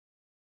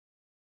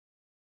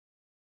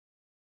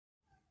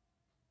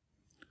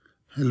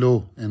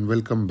Hello and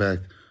welcome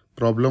back.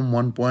 Problem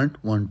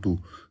 1.12.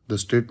 The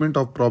statement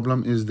of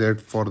problem is that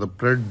for the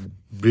Pratt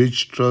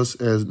bridge truss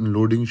as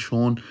loading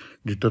shown,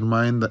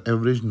 determine the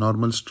average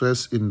normal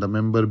stress in the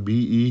member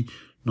BE,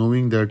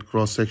 knowing that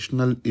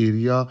cross-sectional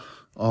area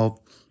of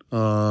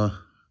the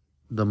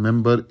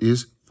member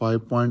is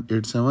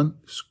 5.87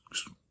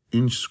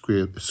 inch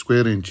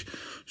square inch.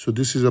 So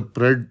this is a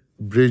Pratt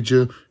bridge.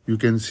 You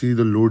can see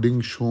the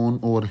loading shown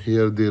over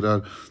here. There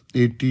are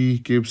 80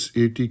 kips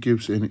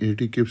and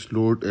 80 kips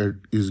load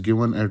is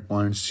given at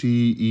point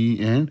C, E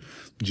and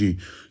G.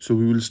 So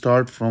we will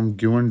start from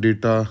given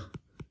data.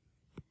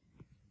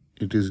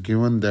 It is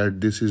given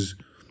that this is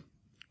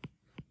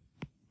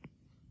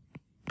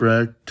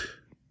Pratt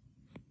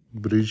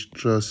bridge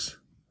truss,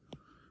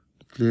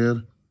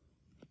 clear,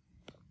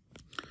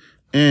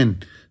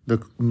 and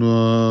the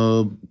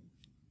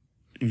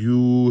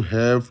you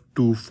have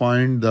to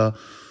find the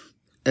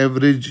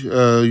average,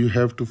 you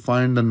have to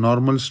find the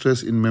normal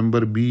stress in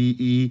member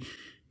BE,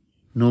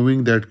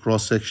 knowing that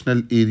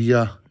cross-sectional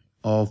area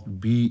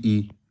of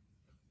BE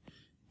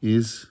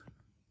is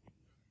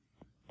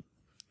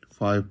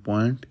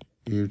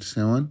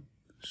 5.87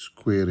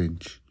 square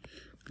inch.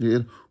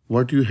 Clear?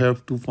 What you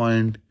have to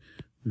find?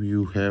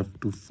 You have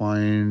to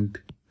find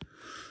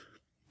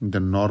the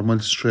normal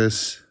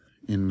stress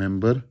in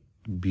member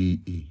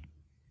BE.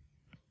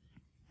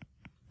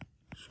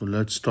 So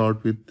let's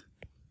start with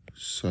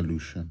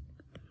solution.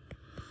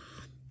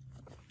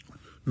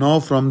 Now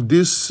from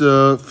this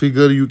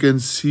figure you can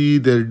see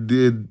that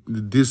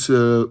this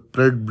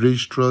Pratt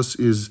bridge truss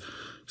is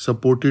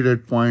supported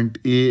at point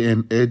A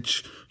and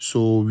H.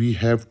 So we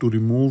have to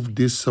remove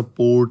this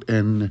support,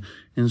 and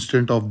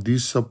instead of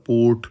this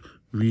support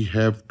we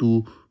have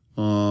to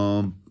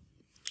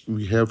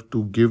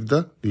give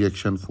the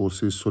reaction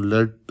forces. So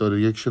let the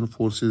reaction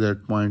forces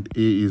at point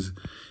A is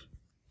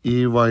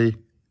AY.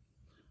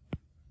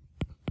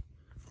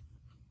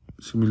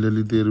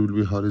 Similarly, there will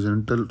be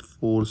horizontal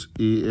force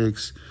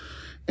AX,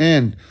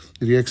 and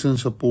reaction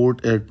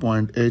support at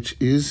point H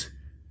is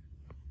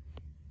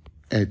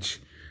H.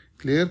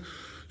 Clear?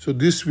 So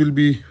this will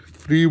be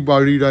free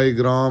body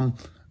diagram,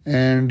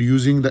 and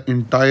using the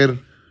entire,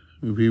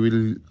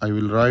 I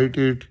will write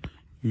it,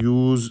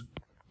 use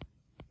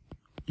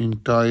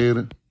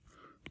entire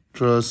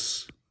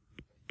truss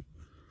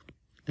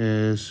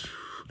as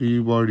free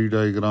body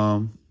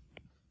diagram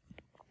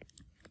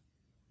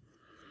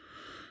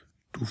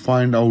to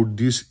find out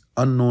these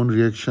unknown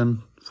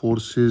reaction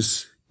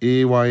forces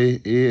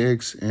AY,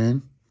 AX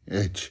and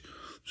H.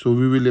 So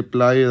we will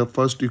apply the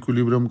first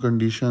equilibrium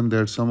condition,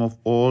 that sum of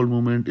all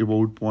moment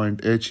about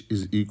point H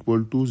is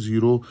equal to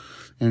 0,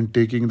 and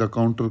taking the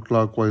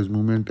counterclockwise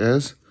movement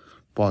as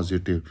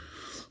positive.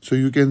 So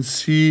you can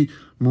see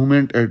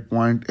movement at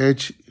point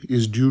H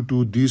is due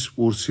to these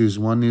forces.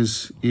 One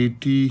is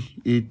 80,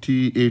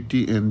 80,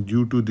 80 and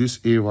due to this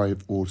AY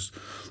force.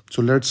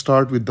 So let's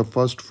start with the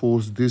first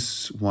force,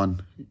 this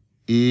one,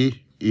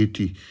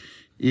 A80.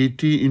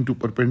 80 into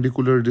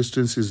perpendicular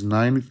distance is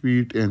 9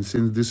 feet, and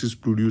since this is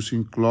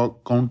producing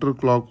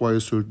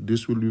counterclockwise, so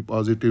this will be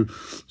positive.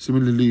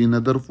 Similarly,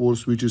 another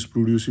force which is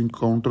producing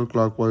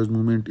counterclockwise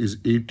movement is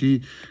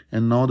 80,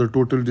 and now the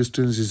total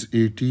distance is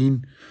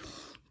 18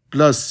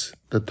 plus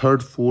the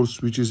third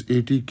force which is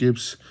 80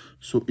 kips.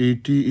 So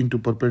 80 into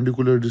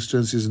perpendicular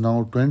distance is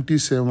now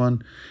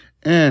 27,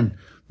 and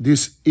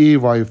this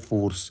AY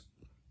force.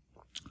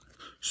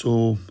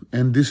 So,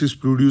 and this is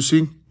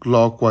producing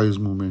clockwise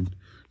movement.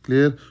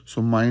 Clear?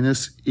 So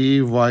minus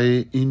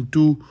AY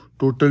into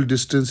total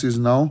distance is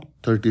now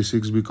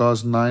 36,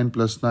 because 9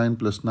 plus 9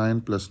 plus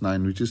 9 plus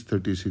 9, which is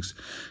 36,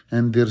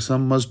 and their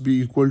sum must be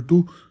equal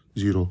to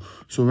 0.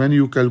 So when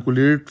you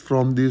calculate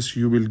from this,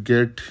 you will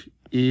get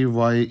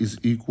AY is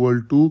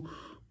equal to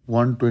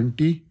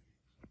 120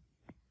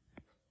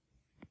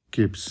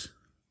 kips.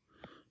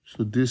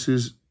 So this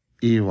is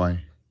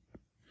AY.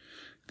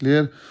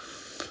 Clear?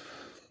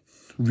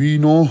 We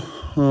know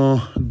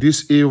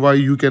this AY.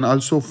 You can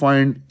also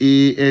find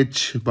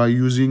AH by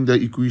using the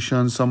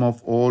equation sum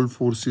of all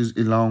forces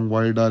along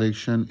Y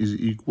direction is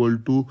equal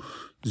to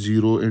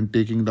 0, and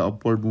taking the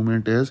upward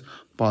movement as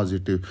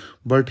positive.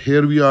 But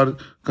here we are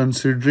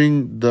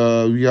considering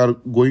we are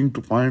going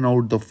to find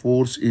out the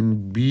force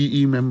in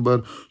BE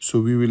member.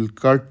 So we will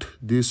cut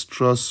this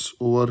truss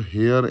over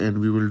here, and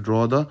we will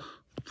draw the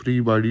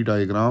free body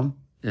diagram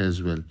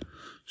as well.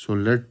 So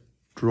let's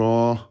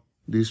draw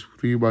this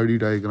free body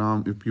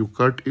diagram. If you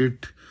cut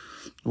it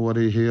over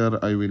here,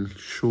 I will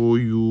show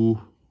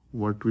you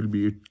what will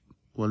be it.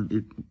 Well,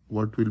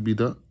 what will be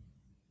the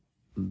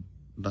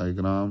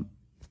diagram.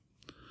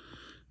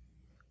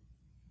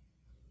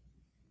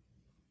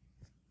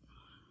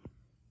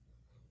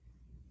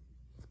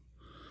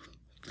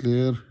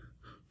 Clear?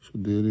 So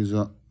there is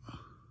a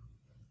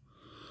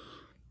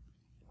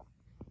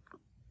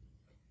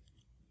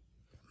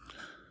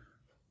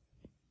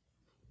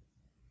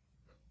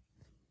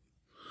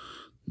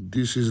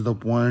this is the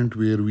point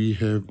where we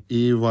have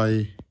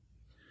AY.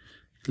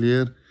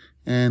 Clear?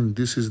 And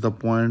this is the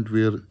point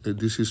where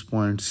this is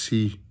point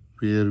C,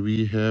 where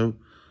we have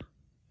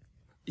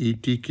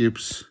 80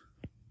 kips.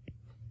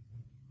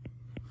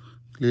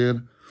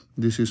 Clear?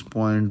 This is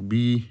point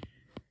B.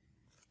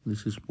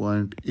 This is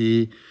point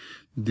A.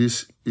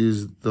 This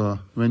is the,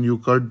 when you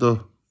cut the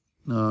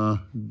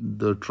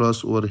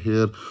truss over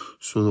here,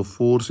 so the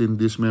force in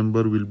this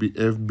member will be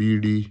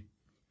FBD.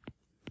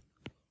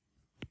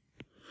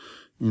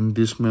 In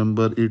this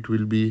member it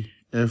will be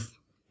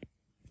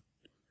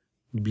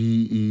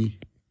FBE,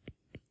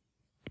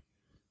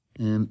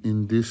 and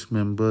in this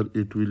member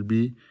it will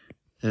be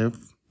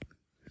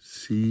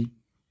FCE.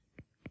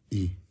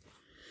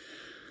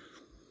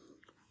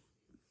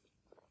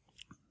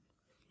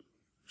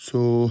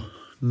 So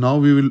now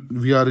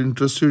we are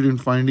interested in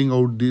finding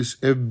out this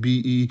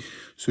FBE.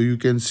 So you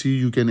can see,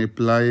 you can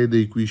apply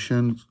the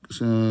equation,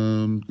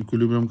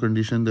 equilibrium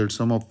condition, that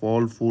sum of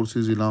all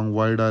forces along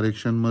y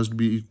direction must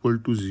be equal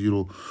to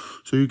 0.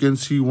 So you can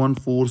see one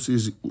force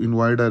is in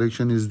y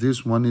direction is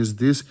this, one is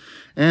this,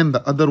 and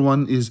the other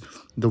one is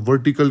the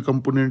vertical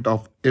component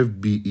of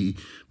FBE.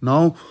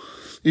 Now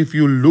if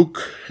you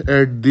look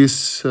at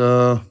this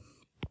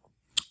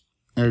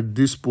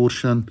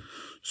portion,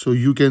 so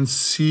you can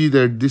see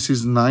that this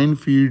is 9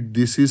 feet,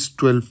 this is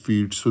 12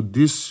 feet. So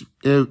this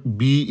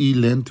BE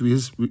length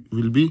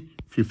will be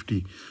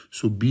 50.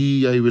 So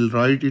BE, I will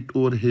write it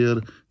over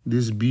here.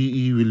 This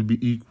BE will be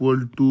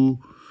equal to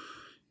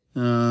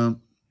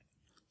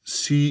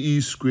CE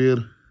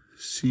square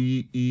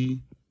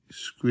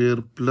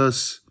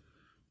plus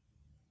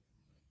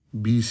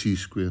BC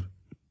square.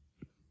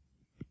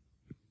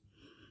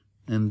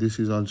 And this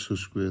is also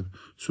square.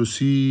 So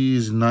CE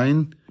is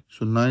 9.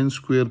 So 9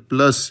 square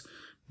plus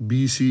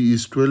BC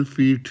is 12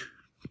 feet,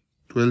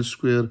 12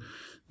 square.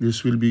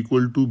 This will be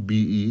equal to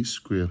BE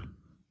square.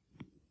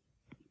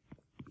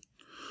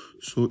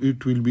 So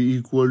it will be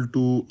equal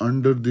to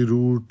under the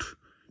root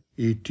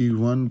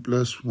 81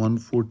 plus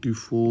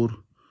 144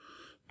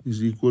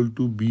 is equal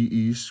to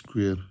BE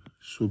square.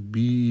 So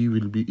BE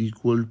will be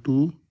equal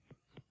to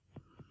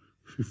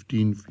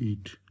 15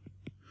 feet.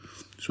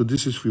 So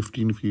this is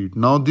 15 feet.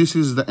 Now this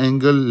is the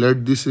angle.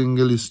 Let this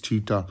angle is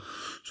theta.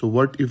 So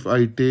what if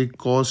I take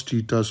cos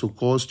theta? So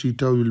cos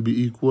theta will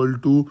be equal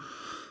to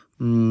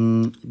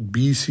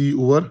BC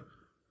over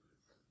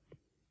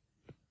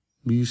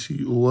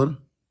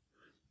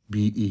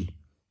BE.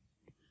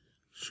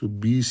 So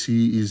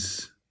BC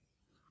is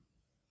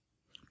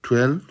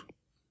 12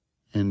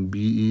 and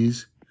BE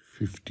is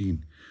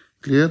 15.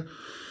 Clear?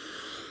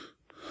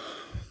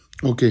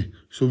 Okay,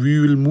 so we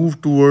will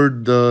move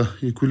toward the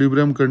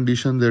equilibrium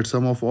condition, that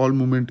sum of all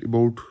moment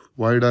about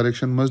y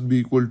direction must be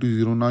equal to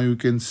 0. Now you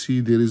can see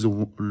there is a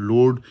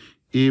load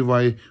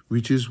AY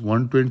which is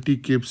 120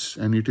 kips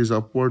and it is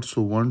upward.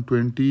 So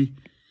 120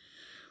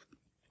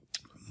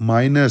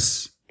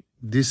 minus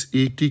this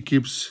 80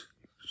 kips,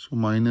 so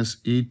minus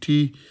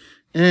 80,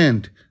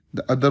 and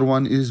the other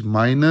one is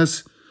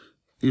minus,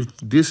 if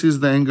this is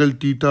the angle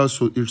theta,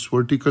 so its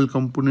vertical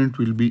component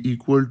will be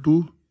equal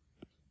to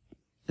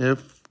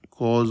F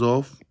cos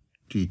of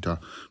theta,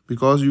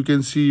 because you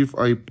can see if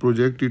I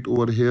project it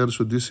over here,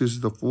 so this is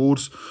the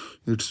force,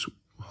 its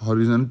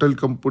horizontal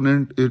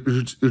component,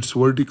 its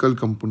vertical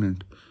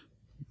component,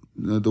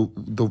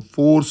 the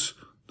force,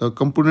 the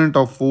component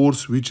of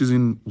force which is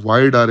in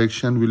y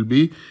direction will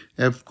be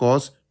F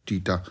cos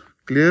theta.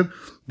 Clear?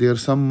 Their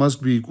sum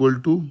must be equal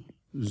to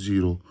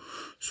 0.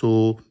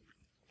 So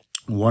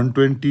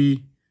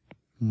 120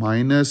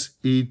 minus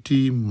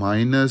 80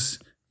 minus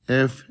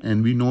F,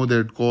 and we know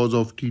that cos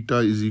of theta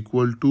is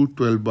equal to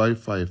 12 by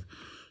 5.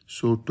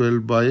 So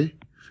 12 by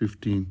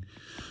 15.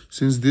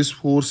 Since this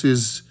force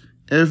is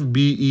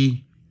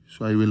FBE,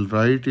 so I will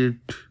write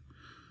it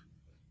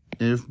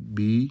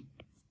FBE,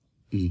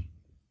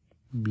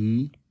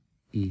 BE,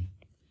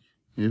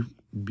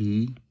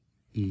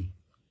 FBE.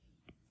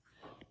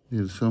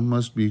 Their sum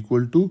must be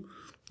equal to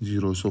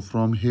 0. So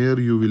from here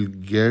you will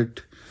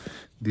get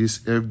this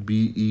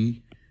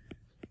FBE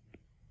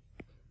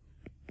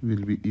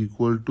will be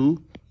equal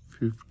to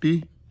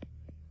 50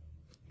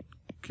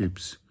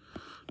 kips.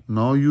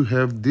 Now you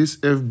have this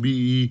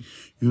FBE,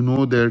 you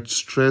know that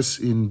stress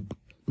in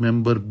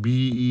member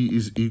BE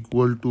is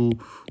equal to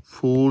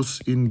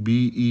force in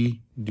BE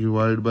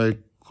divided by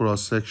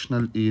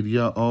cross-sectional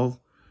area of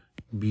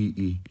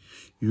BE.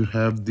 You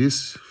have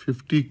this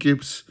 50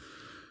 kips.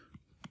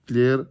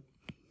 Clear?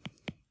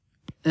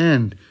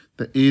 And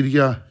the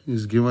area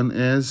is given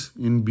as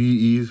in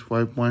BE is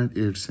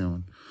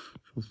 5.87.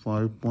 So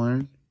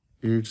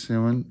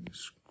 5.87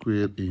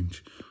 square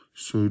inch.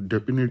 So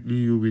definitely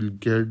you will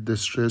get the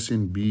stress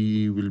in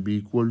BE will be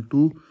equal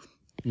to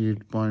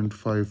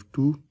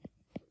 8.52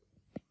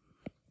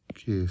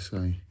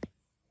 KSI.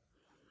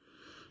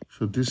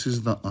 So this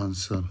is the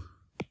answer.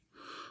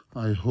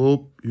 I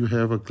hope you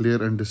have a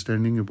clear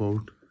understanding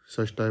about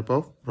such type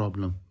of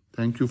problem.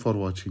 Thank you for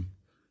watching.